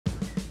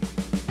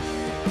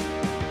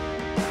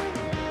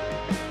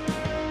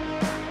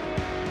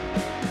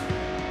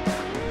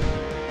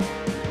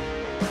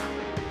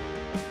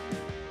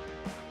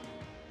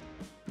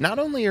Not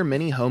only are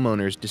many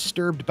homeowners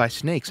disturbed by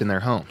snakes in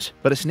their homes,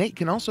 but a snake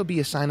can also be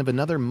a sign of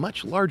another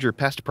much larger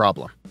pest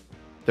problem.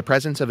 The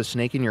presence of a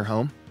snake in your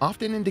home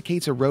often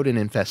indicates a rodent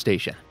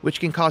infestation,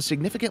 which can cause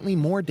significantly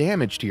more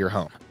damage to your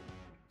home.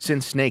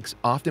 Since snakes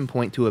often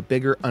point to a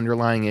bigger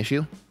underlying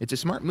issue, it's a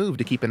smart move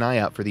to keep an eye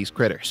out for these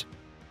critters.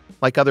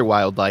 Like other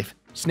wildlife,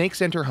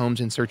 snakes enter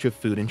homes in search of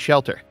food and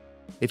shelter.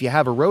 If you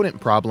have a rodent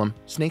problem,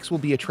 snakes will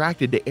be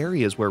attracted to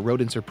areas where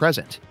rodents are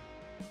present.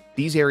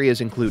 These areas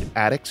include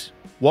attics,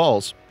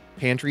 walls,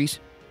 pantries,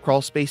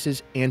 crawl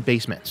spaces, and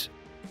basements.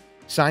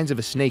 Signs of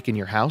a snake in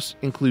your house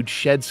include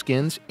shed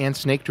skins and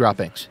snake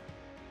droppings.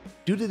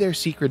 Due to their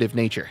secretive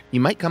nature, you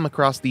might come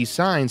across these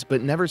signs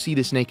but never see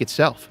the snake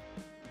itself.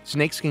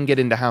 Snakes can get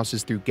into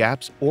houses through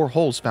gaps or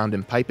holes found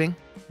in piping,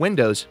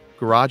 windows,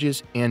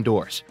 garages, and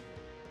doors.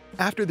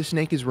 After the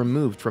snake is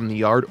removed from the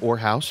yard or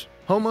house,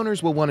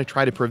 homeowners will want to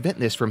try to prevent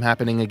this from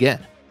happening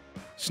again.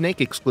 Snake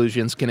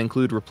exclusions can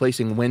include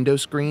replacing window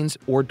screens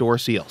or door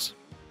seals,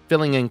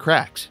 filling in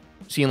cracks,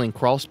 sealing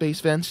crawl space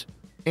vents,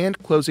 and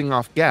closing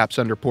off gaps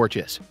under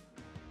porches.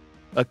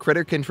 A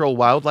critter control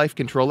wildlife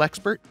control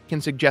expert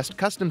can suggest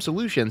custom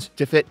solutions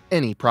to fit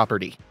any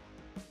property.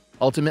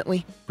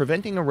 Ultimately,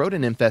 preventing a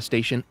rodent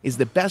infestation is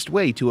the best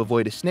way to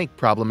avoid a snake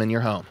problem in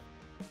your home.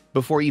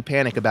 Before you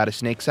panic about a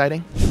snake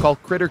sighting, call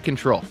Critter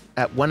Control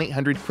at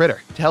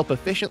 1-800-CRITTER to help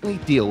efficiently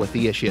deal with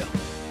the issue.